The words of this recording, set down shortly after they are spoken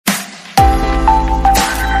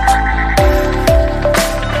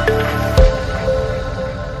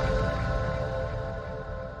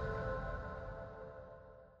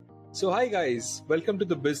So hi guys, welcome to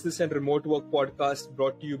the Business and Remote Work podcast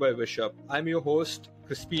brought to you by Vishup. I'm your host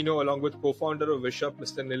Crispino along with co-founder of Vishup,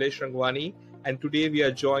 Mr. Nilesh Rangwani, and today we are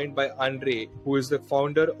joined by Andre, who is the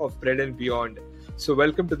founder of Bread and Beyond. So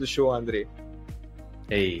welcome to the show, Andre.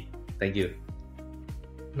 Hey, thank you.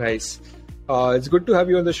 Nice. It's good to have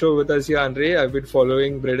you on the show with us here, Andre. I've been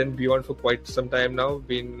following Bread and Beyond for quite some time now.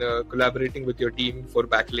 Been collaborating with your team for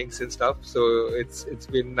backlinks and stuff. So it's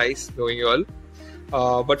been nice knowing you all.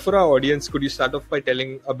 But for our audience, could you start off by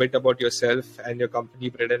telling a bit about yourself and your company,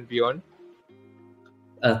 Bread and Beyond?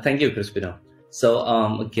 Thank you, Crispino. So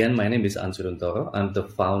again, my name is Andre Oentoro. I'm the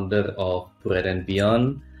founder of Bread and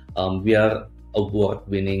Beyond. We are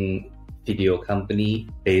award-winning video company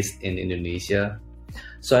based in Indonesia.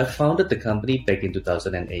 So I founded the company back in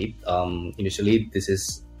 2008. Initially, this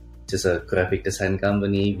is just a graphic design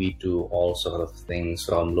company. We do all sort of things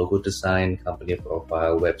from logo design, company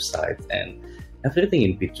profile, website, and everything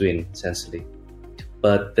in between, essentially.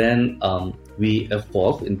 But then we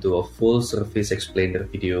evolved into a full-service explainer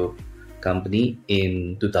video company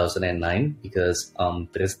in 2009 because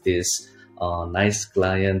there's this nice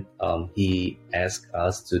client. He asked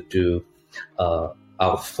us to do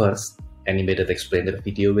our first animated explainer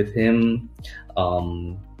video with him.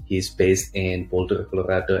 He's based in Boulder,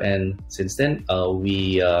 Colorado, and since then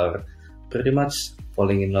we are pretty much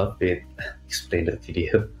falling in love with explainer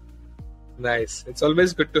video. Nice. It's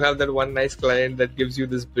always good to have that one nice client that gives you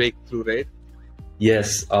this breakthrough, right?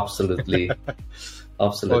 Yes, absolutely.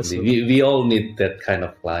 Absolutely. Awesome. We all need that kind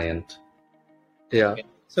of client. Yeah.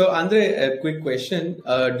 So, Andre, a quick question.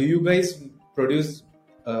 Do you guys produce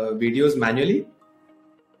videos manually?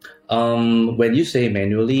 When you say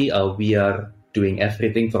manually, we are doing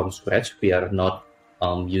everything from scratch. We are not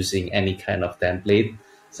using any kind of template.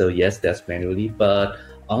 So yes, that's manually, but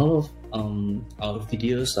all of our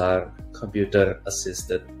videos are computer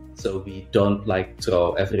assisted. So we don't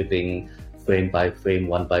throw everything frame by frame,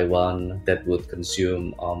 one by one. That would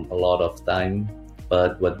consume a lot of time.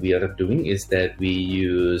 But what we are doing is that we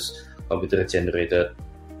use computer generated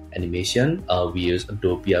animation. We use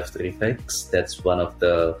Adobe After Effects. That's one of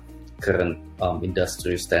the current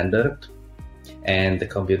industry standard, and the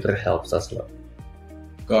computer helps us a lot.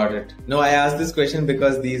 Got it. No, I asked this question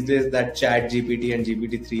because these days that Chat GPT and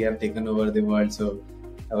GPT-3 have taken over the world. So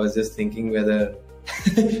I was just thinking whether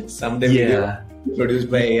someday video produced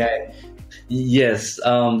by AI. Yes,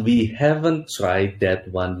 we haven't tried that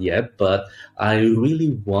one yet, but I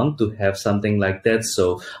really want to have something like that.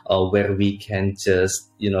 So where we can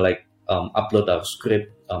just upload our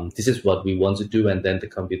script. This is what we want to do, and then the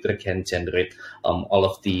computer can generate all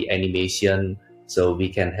of the animation, so we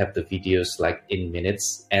can have the videos in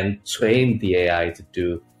minutes and train the AI to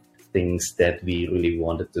do things that we really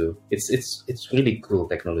wanted to. It's really cool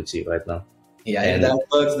technology right now. Yeah, if that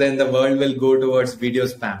works, then the world will go towards video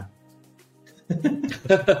spam.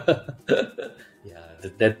 Yeah,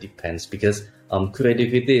 that depends, because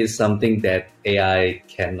creativity is something that AI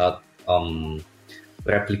cannot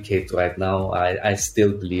replicate right now. I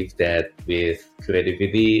still believe that with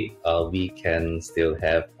creativity, we can still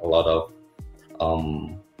have a lot of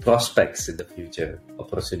prospects in the future,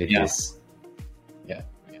 opportunities. Yeah.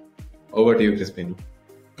 Over to you, Crispin.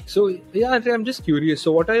 So yeah, Andre, I'm just curious.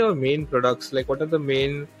 So what are your main products? What are the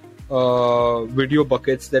main video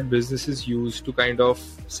buckets that businesses use to kind of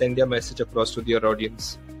send their message across to their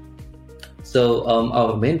audience? So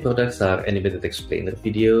our main products are animated explainer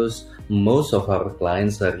videos. Most of our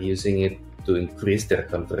clients are using it to increase their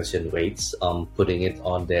conversion rates, putting it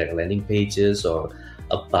on their landing pages or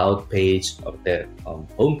about page or their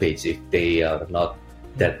home page if they are not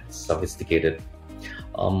that sophisticated.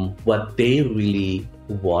 What they really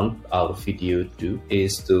want our video to do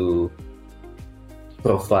is to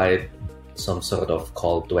provide some sort of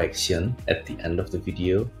call to action at the end of the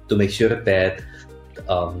video to make sure that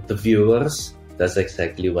the viewers does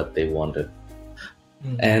exactly what they wanted.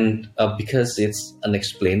 And because it's an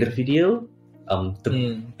explainer video,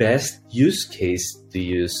 the best use case to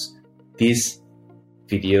use these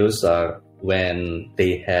videos are when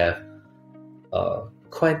they have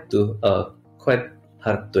quite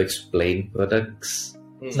hard to explain products,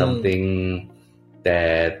 something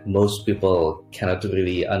that most people cannot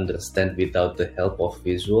really understand without the help of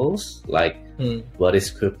visuals, what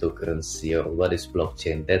is cryptocurrency or what is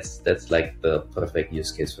blockchain. That's the perfect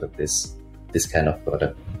use case for this kind of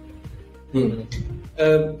product.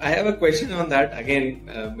 I have a question on that. Again,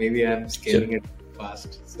 maybe I'm scaling it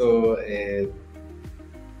fast. So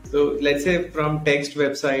let's say from text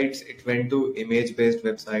websites, it went to image-based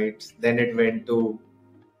websites, then it went to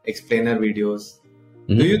explainer videos.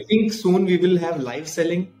 Do you think soon we will have live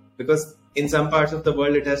selling? Because in some parts of the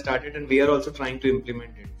world it has started, and we are also trying to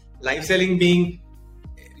implement it. Live selling being,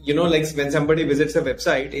 like when somebody visits a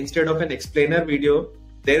website, instead of an explainer video,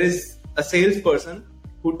 there is a salesperson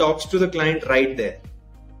who talks to the client right there.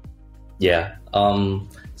 Yeah.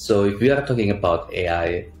 So if we are talking about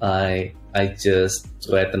AI, I just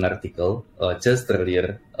read an article just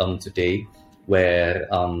earlier today where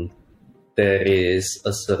there is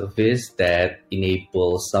a service that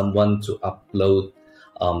enables someone to upload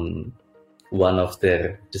one of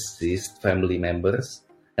their deceased family members,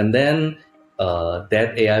 and then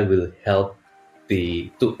that AI will help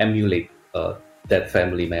to emulate that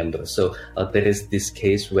family member. So there is this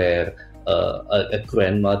case where a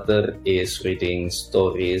grandmother is reading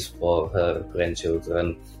stories for her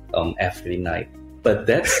grandchildren every night, but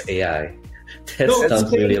that's AI. That's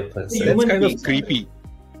not really a person. That's kind of creepy.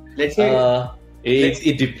 Let's say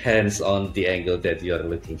it depends on the angle that you are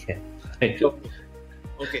looking at. Right?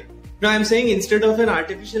 Okay. No, I'm saying instead of an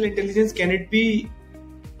artificial intelligence, can it be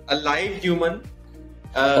a live human?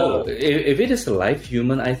 If it is a live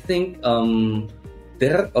human, I think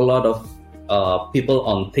there are a lot of people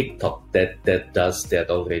on TikTok that does that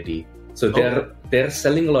already. So they're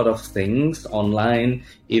selling a lot of things online,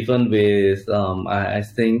 even with I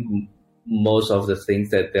think most of the things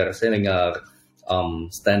that they're selling are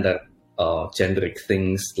standard generic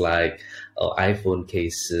things like iPhone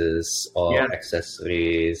cases or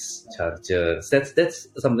accessories, chargers. That's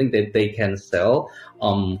something that they can sell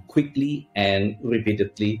quickly and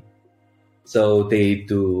repeatedly. So they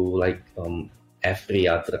do like every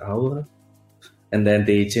other hour. And then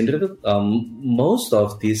they generate most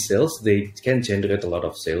of these sales. They can generate a lot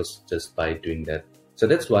of sales just by doing that. So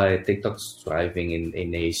that's why TikTok's thriving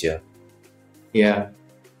in Asia. Yeah,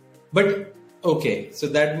 but okay, so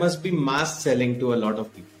that must be mass selling to a lot of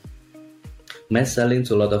people. Mass selling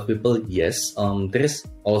to a lot of people, yes. There is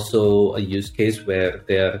also a use case where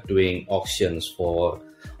they are doing auctions for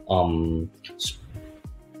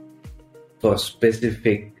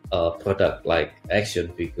specific product like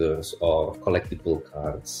action figures or collectible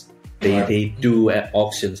cards. They do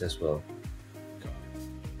auctions as well.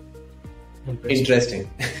 Interesting.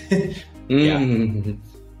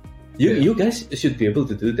 You guys should be able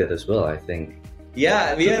to do that as well, I think.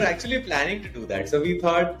 Yeah, we are actually planning to do that. So we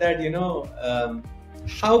thought that,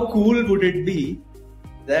 how cool would it be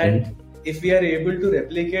that if we are able to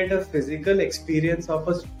replicate a physical experience of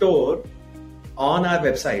a store on our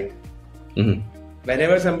website.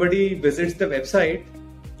 Whenever somebody visits the website,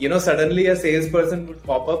 suddenly a salesperson would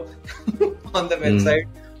pop up on the website,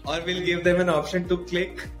 or we'll give them an option to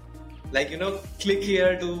click, click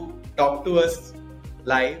here to talk to us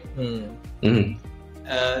live.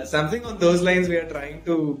 Something on those lines we are trying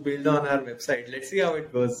to build on our website. Let's see how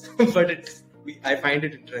it goes. But I find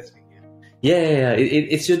it interesting. Yeah.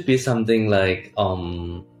 It should be something like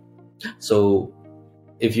so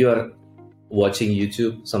if you are watching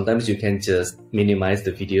YouTube, sometimes you can just minimize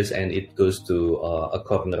the videos and it goes to a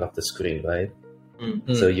corner of the screen, right?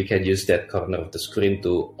 So you can use that corner of the screen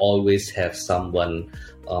to always have someone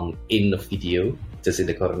in the video, just in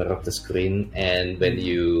the corner of the screen. And when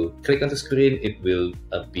you click on the screen, it will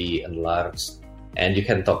be enlarged and you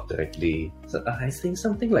can talk directly. So I think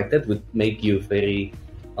something like that would make you very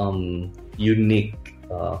unique.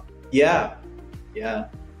 Yeah,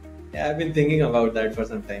 I've been thinking about that for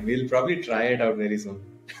some time. We'll probably try it out very soon.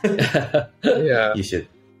 Yeah, you should.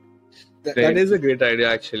 That is a great idea,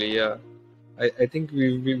 actually. Yeah, I think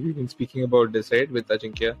we've been speaking about this, right, with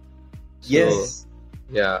Ajinkya. So, yes.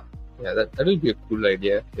 Yeah, that will be a cool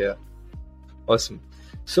idea. Yeah, awesome.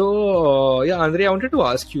 So, Andre, I wanted to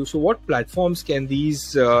ask you, so what platforms can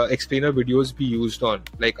these explainer videos be used on?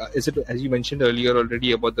 Like, is it, as you mentioned earlier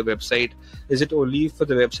already about the website, is it only for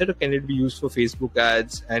the website or can it be used for Facebook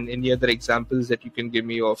ads, and any other examples that you can give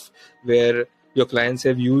me of where your clients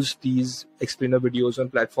have used these explainer videos on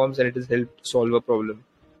platforms and it has helped solve a problem?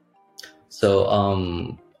 So,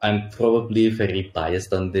 I'm probably very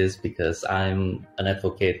biased on this because I'm an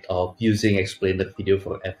advocate of using explainer video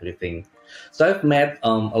for everything. So I've met a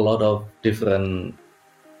lot of different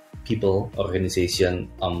people, organization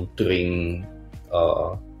during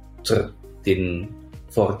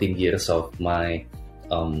 14 years of my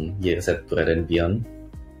years at Bread & Beyond.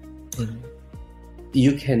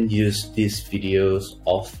 You can use these videos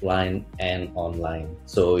offline and online.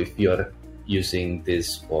 So if you're using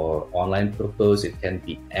this for online purpose, it can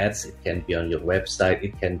be ads, it can be on your website,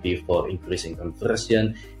 it can be for increasing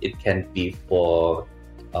conversion, it can be for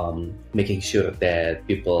making sure that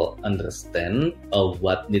people understand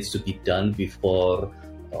what needs to be done before,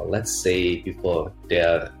 let's say, before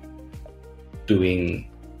they're doing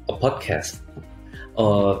a podcast.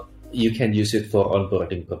 you can use it for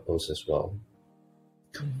onboarding purpose as well.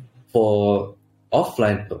 For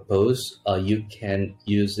offline purpose, you can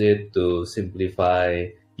use it to simplify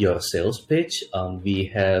your sales pitch. We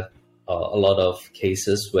have a lot of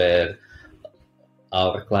cases where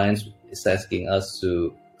our clients is asking us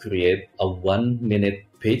to create a 1-minute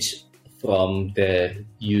pitch from their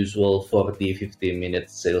usual 40-50-minute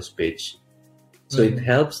sales pitch. So it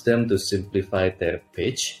helps them to simplify their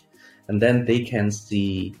pitch, and then they can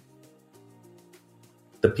see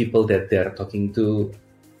the people that they're talking to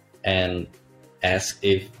and ask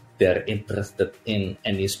if they're interested in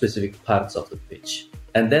any specific parts of the pitch.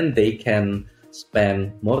 And then they can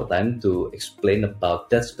spend more time to explain about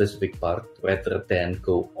that specific part rather than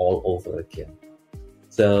go all over again.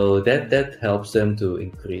 So that helps them to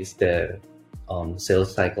increase their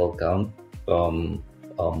sales cycle count from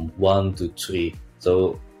 1 to 3.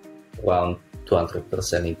 So around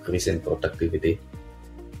 200% increase in productivity.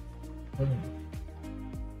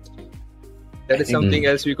 That is something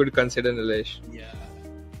else we could consider, Nilesh.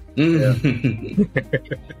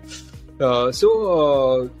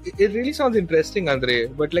 So it really sounds interesting, Andre.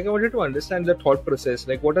 But like, I wanted to understand the thought process.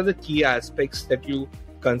 Like, what are the key aspects that you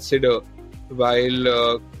consider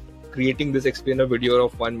while creating this explainer video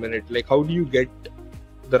of 1 minute? Like, how do you get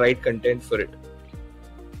the right content for it?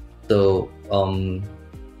 So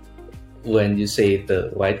when you say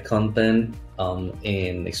the right content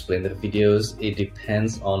in explainer videos, it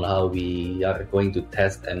depends on how we are going to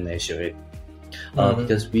test and measure it.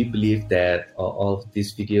 Because we believe that all of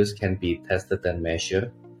these videos can be tested and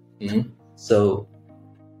measured. So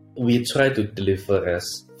we try to deliver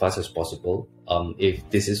as fast as possible. If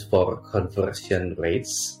this is for conversion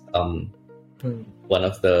rates, one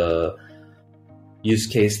of the use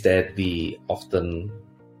case that we often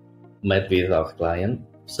met with our client.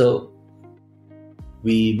 So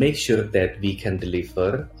we make sure that we can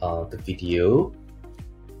deliver the video,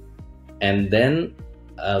 and then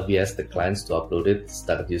we ask the clients to upload it,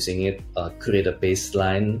 start using it, create a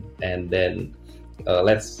baseline, and then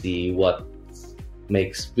let's see what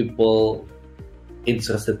makes people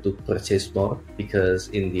interested to purchase more, because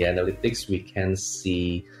in the analytics we can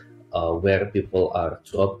see where people are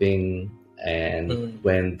dropping and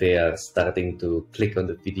when they are starting to click on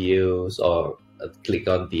the videos or click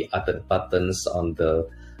on the other buttons on the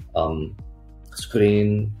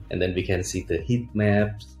screen, and then we can see the heat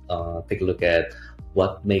maps, take a look at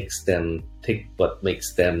what makes them tick, what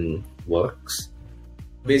makes them works.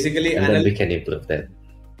 Basically, and then we can improve that.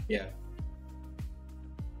 Yeah.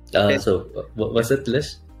 So what was it,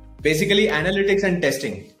 Liz? Basically, analytics and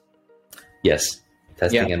testing. Yes,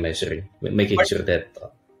 testing and measuring, making sure that.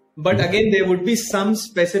 But again, there would be some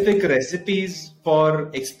specific recipes for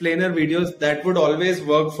explainer videos that would always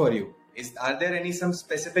work for you. Are there some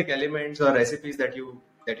specific elements or recipes that you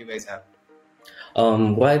guys have?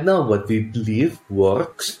 Right now, what we believe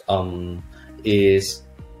works is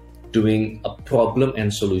doing a problem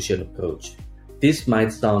and solution approach. This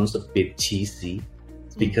might sound a bit cheesy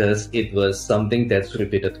because it was something that's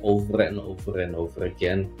repeated over and over and over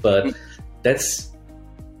again, but that's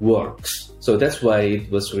works. So that's why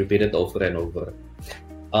it was repeated over and over.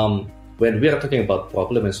 When we are talking about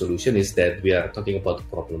problem and solution, is that we are talking about the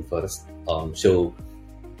problem first. Show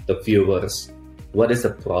the viewers what is the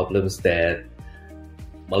problems that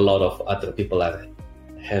a lot of other people are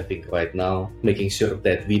having right now, making sure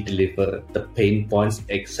that we deliver the pain points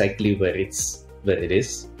exactly where it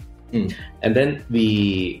is. And then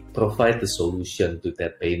we provide the solution to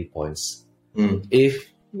that pain points. If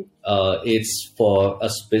it's for a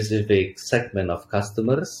specific segment of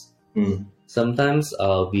customers, sometimes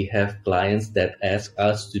we have clients that ask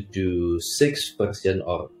us to do 6 version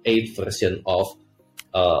or 8 version of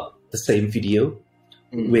the same video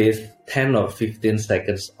with 10 or 15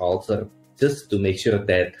 seconds alter, just to make sure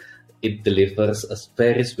that it delivers a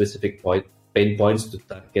very specific pain points to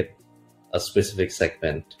target a specific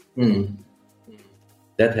segment.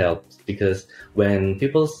 That helps, because when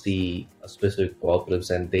people see a specific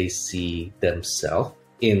problems and they see themselves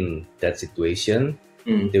in that situation,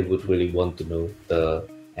 they would really want to know the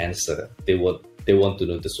answer. They want to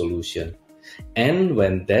know the solution. And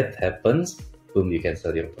when that happens, boom, you can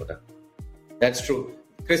sell your product. That's true.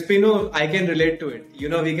 Crispino, I can relate to it. We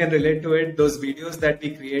can relate to it. Those videos that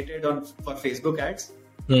we created for Facebook ads.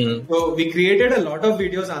 So we created a lot of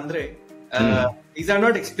videos, Andre. These are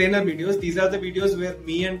not explainer videos. These are the videos where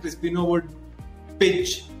me and Crispino would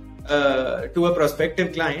pitch to a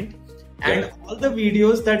prospective client. And all the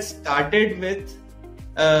videos that started with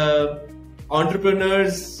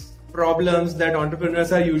entrepreneurs' problems, that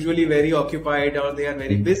entrepreneurs are usually very occupied or they are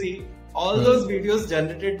very busy, all those videos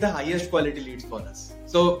generated the highest quality leads for us.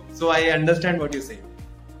 So I understand what you're saying.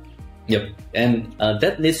 Yep, and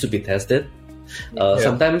that needs to be tested.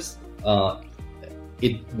 Sometimes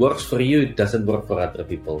it works for you, it doesn't work for other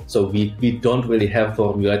people. So we don't really have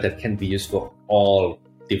formula that can be used for all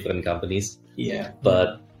different companies. Yeah.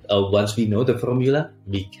 But once we know the formula,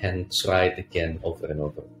 we can try it again over and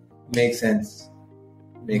over. Makes sense.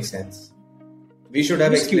 We should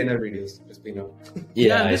have explainer videos, just be known.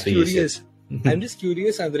 Yeah, I'm just curious. I'm just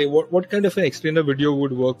curious, Andre, what kind of an explainer video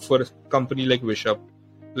would work for a company like Wishop?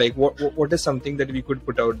 Like what is something that we could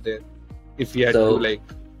put out there if we had to like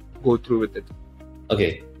go through with it?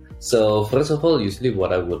 Okay, so first of all, usually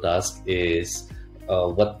what I would ask is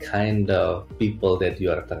what kind of people that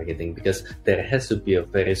you are targeting, because there has to be a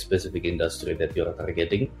very specific industry that you are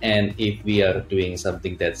targeting. And if we are doing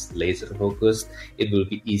something that's laser focused, it will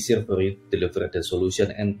be easier for you to deliver the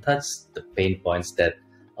solution and touch the pain points that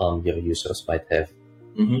your users might have.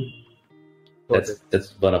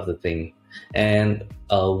 That's one of the things. And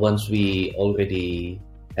once we already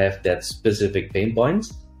have that specific pain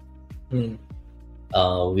points,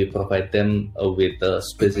 we provide them with a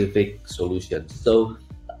specific solution. So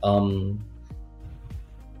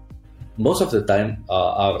most of the time,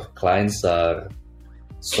 our clients are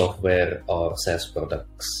software or SaaS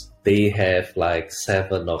products. They have like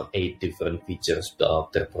 7 or 8 different features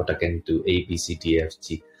of their product and do A, B, C, D, F,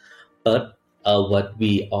 G. But what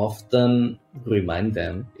we often remind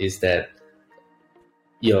them is that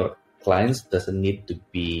your clients doesn't need to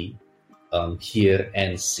be here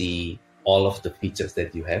and see all of the features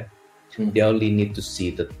that you have. They only need to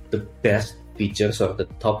see the best features or the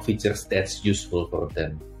top features that's useful for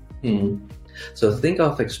them. So think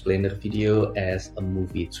of explainer video as a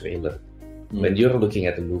movie trailer. When you're looking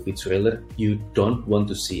at a movie trailer, you don't want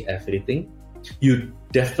to see everything. You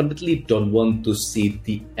definitely don't want to see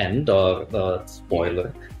the end or the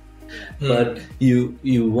spoiler, but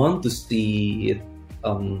you want to see it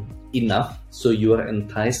enough so you are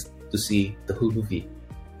enticed to see the whole movie.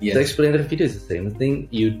 Yes. The explainer video is the same thing.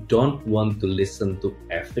 You don't want to listen to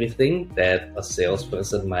everything that a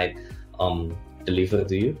salesperson might deliver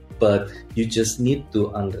to you, but you just need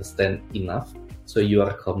to understand enough so you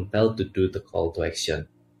are compelled to do the call to action.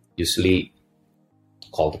 Usually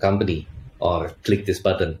call the company or click this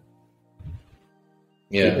button.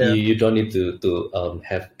 You don't need to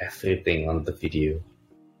have everything on the video.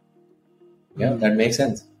 Yeah, that makes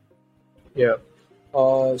sense. Yeah.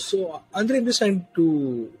 So Andre, I'm just trying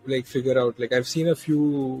to like figure out, like I've seen a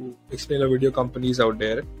few explainer video companies out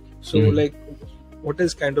there. So like what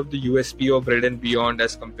is kind of the USP of Bread and Beyond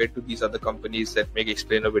as compared to these other companies that make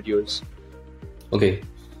explainer videos? Okay.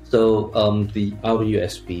 So our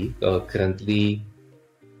USP currently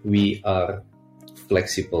we are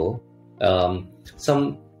flexible.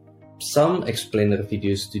 Some explainer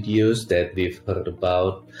video studios that we've heard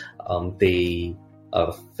about, they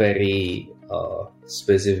are very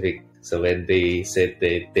specific. So when they said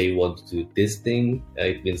that they want to do this thing,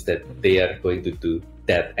 it means that they are going to do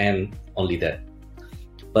that and only that.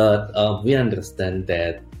 But we understand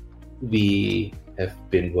that we have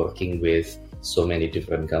been working with so many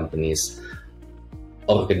different companies,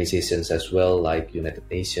 organizations as well, like United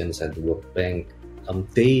Nations and the World Bank.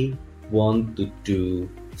 They want to do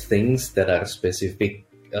things that are specifically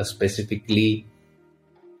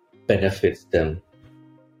benefits them.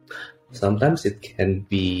 Sometimes it can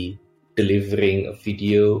be delivering a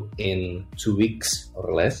video in 2 weeks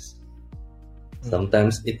or less.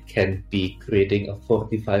 Sometimes it can be creating a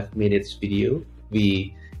 45 minutes video.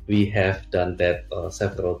 We have done that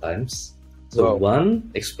several times. So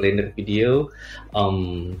one explainer video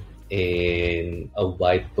in a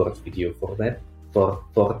whiteboard video format for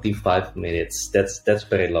 45 minutes. That's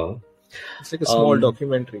very long. It's like a small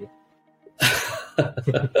documentary.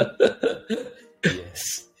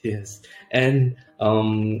 Yes. And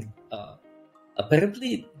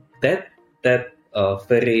apparently that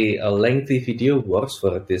very lengthy video works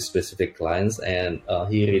for this specific clients, and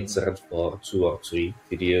he researched for 2 or 3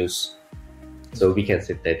 videos. So we can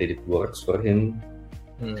say that it works for him.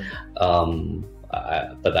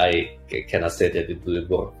 But I cannot say that it will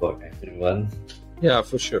work for everyone. Yeah,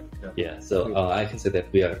 for sure. So I can say that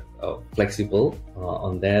we are flexible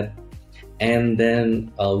on that. And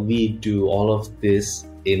then we do all of this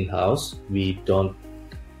in-house. We don't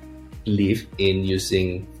believe in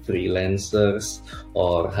using freelancers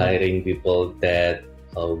or hiring people that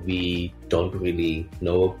we don't really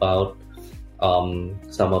know about.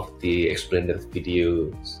 Some of the explainer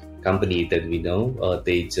videos company that we know,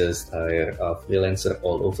 they just hire a freelancer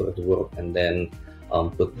all over the world and then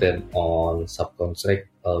put them on subcontract.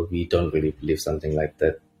 We don't really believe something like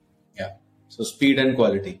that. Yeah. So speed and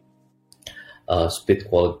quality. speed,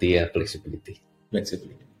 quality, and flexibility.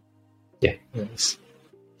 Yeah. Yes.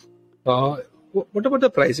 What about the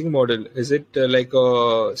pricing model? Is it like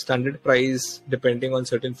a standard price depending on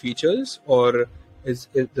certain features, or does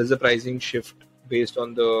the pricing shift based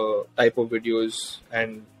on the type of videos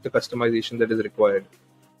and the customization that is required?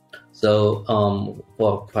 So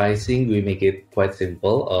for pricing, we make it quite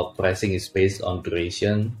simple. Pricing is based on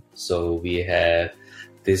duration. So we have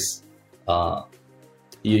this,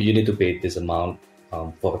 you need to pay this amount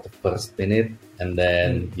for the first minute, and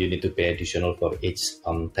then you need to pay additional for each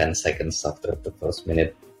 10 seconds after the first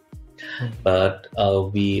minute. But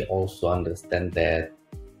we also understand that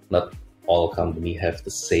not all companies have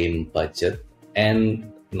the same budget,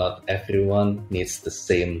 and not everyone needs the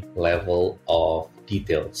same level of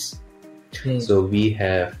details. So we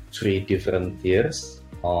have 3 different tiers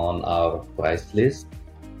on our price list.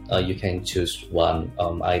 You can choose one,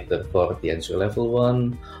 either for the entry level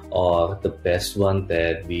one or the best one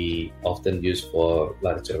that we often use for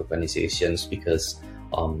larger organizations, because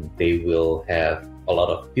they will have a lot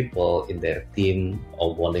of people in their team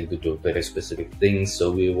or wanting to do very specific things.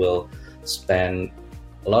 So we will spend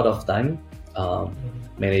a lot of time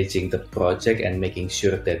managing the project and making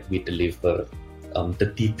sure that we deliver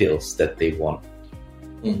the details that they want.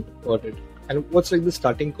 Got it. And what's like the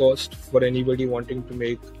starting cost for anybody wanting to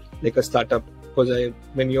make like a startup? Because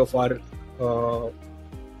many of our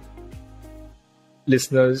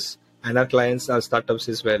listeners and our clients are startups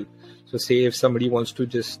as well. So say if somebody wants to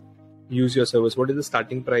just use your service, what is the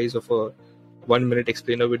starting price of a 1-minute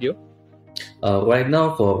explainer video? Right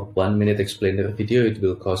now, for 1-minute explainer video, it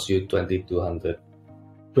will cost you $2,200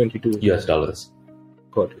 US.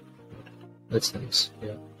 Got it. That's nice.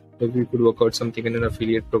 Yeah. Maybe we could work out something in an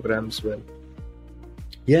affiliate program as well.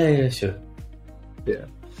 Yeah, sure. Yeah.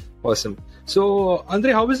 Awesome. So,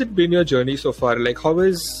 Andre, how has it been your journey so far? Like, how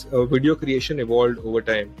has video creation evolved over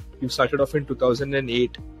time? You started off in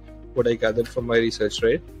 2008, what I gathered from my research,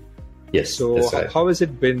 right? Yes. So, that's right. how has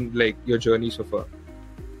it been, like, your journey so far?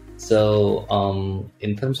 So,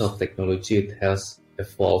 in terms of technology, it has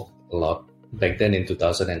evolved a lot. Back then in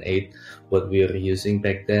 2008, what we were using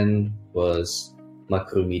back then was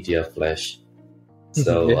Macromedia Flash.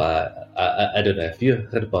 So, I don't know if you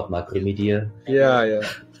heard about Macromedia. Yeah.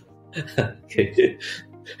 Okay.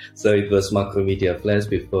 So it was Macromedia Flash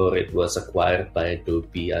before it was acquired by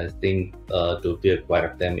Adobe. I think Adobe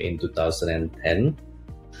acquired them in 2010.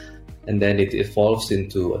 And then it evolves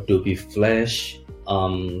into Adobe Flash.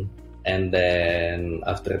 And then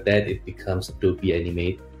after that, it becomes Adobe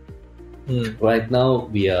Animate. Right now,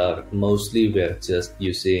 we're just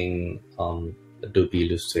using Adobe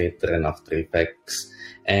Illustrator and After Effects.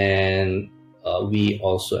 And we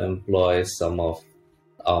also employ some of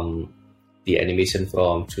the animation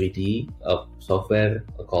from 3D software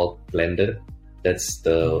called Blender. That's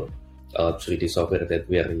the 3D software that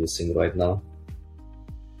we are using right now.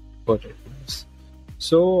 Got it.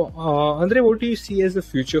 So, Andre, what do you see as the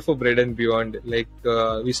future for Bread and Beyond? Like,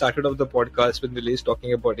 we started off the podcast with Nilesh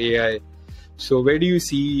talking about AI. So, where do you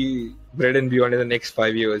see Bread and Beyond in the next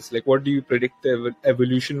 5 years? Like, what do you predict the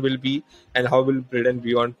evolution will be, and how will Bread and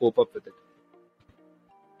Beyond cope up with it?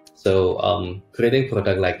 So, creating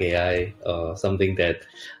product like AI, something that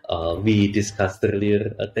we discussed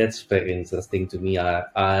earlier, that's very interesting to me.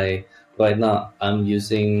 Right now, I'm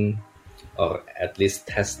using, or at least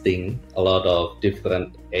testing, a lot of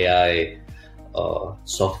different AI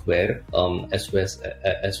software,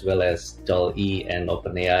 as well as DALL-E and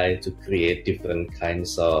OpenAI to create different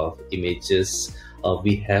kinds of images.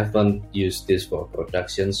 We haven't used this for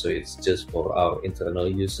production, so it's just for our internal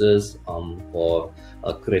users, for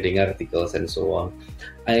creating articles and so on.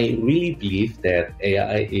 I really believe that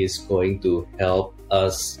AI is going to help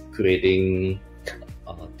us creating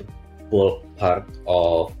the bulk part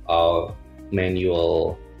of our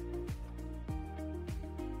manual,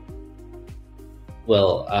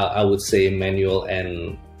 I would say manual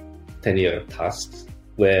and tenured tasks,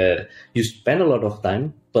 where you spend a lot of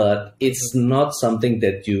time, but it's not something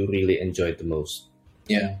that you really enjoy the most.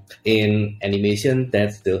 Yeah. In animation,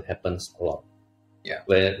 that still happens a lot. Yeah.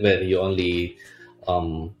 Where you only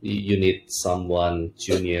you need someone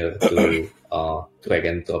junior to drag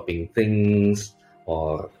and dropping things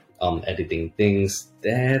or editing things.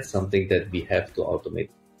 That's something that we have to automate.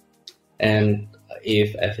 And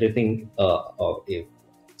if everything or if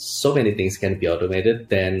so many things can be automated,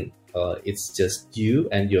 then it's just you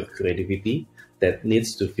and your creativity that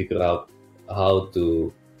needs to figure out how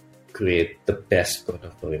to create the best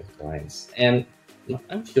product for your clients. And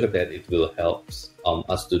I'm sure that it will help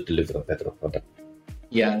us to deliver a better product.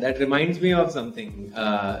 Yeah, that reminds me of something.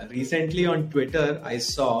 Recently on Twitter, I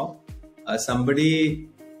saw somebody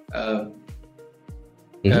on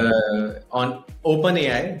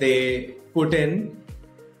OpenAI, they put in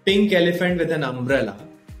pink elephant with an umbrella.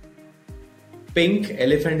 Pink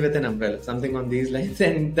elephant with an umbrella, something on these lines.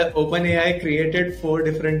 And the OpenAI created 4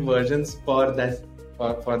 different versions for that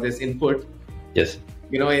for this input. Yes.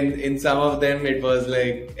 In some of them it was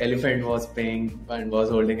like elephant was pink and was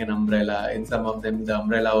holding an umbrella. In some of them the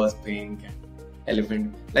umbrella was pink and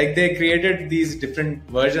elephant. Like they created these different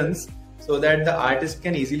versions so that the artist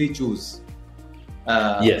can easily choose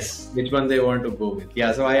which one they want to go with.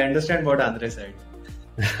 Yeah, so I understand what Andre said.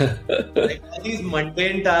 Like all these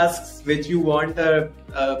mundane tasks which you want a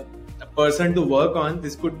person to work on,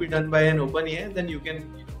 this could be done by an OpenAI, then you can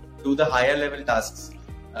do the higher level tasks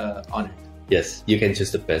on it. Yes, you can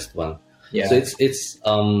choose the best one. Yeah. So it's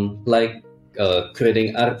like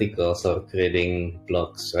creating articles or creating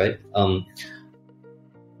blogs, right?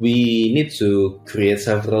 We need to create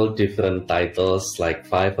several different titles, like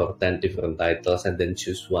 5 or 10 different titles, and then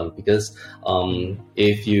choose one. Because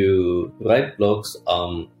if you write blogs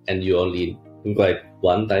and you only write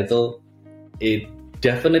one title, it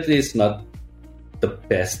definitely is not the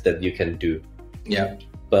best that you can do. Yeah.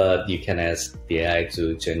 But you can ask the AI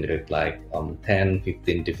to generate like 10,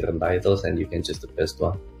 15 different titles, and you can choose the best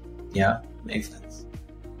one. Yeah, makes sense.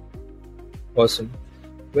 Awesome.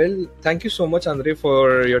 Well, thank you so much, Andre,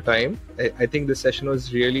 for your time. I think this session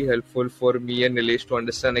was really helpful for me and Nilesh to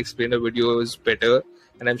understand explainer videos better.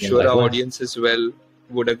 And I'm sure our audience as well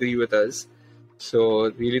would agree with us.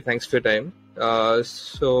 So really thanks for your time.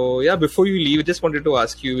 Before you leave, I just wanted to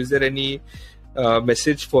ask you, is there any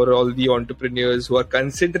message for all the entrepreneurs who are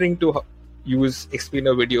considering to use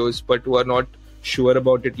explainer videos, but who are not sure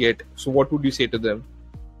about it yet? So what would you say to them?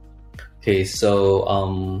 Okay,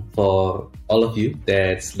 so for all of you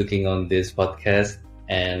that's looking on this podcast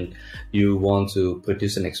and you want to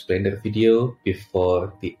produce an explainer video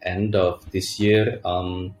before the end of this year,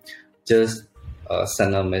 just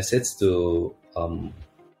send a message to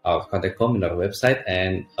our contact form in our website,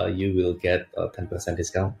 and you will get a 10%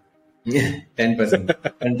 discount. Yeah, 10%.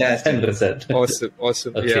 Fantastic. 10%.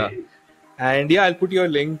 Awesome. Okay. Yeah. And I'll put your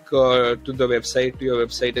link to your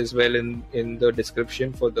website as well in the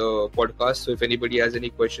description for the podcast. So if anybody has any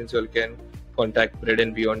questions, you all can contact Bread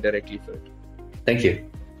and Beyond directly for it. Thank you.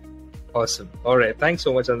 Awesome. All right. Thanks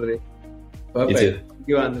so much, Andre. Perfect. Thank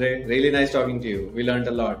you, Andre. Really nice talking to you. We learned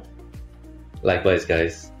a lot. Likewise,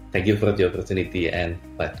 guys. Thank you for the opportunity, and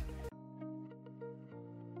bye.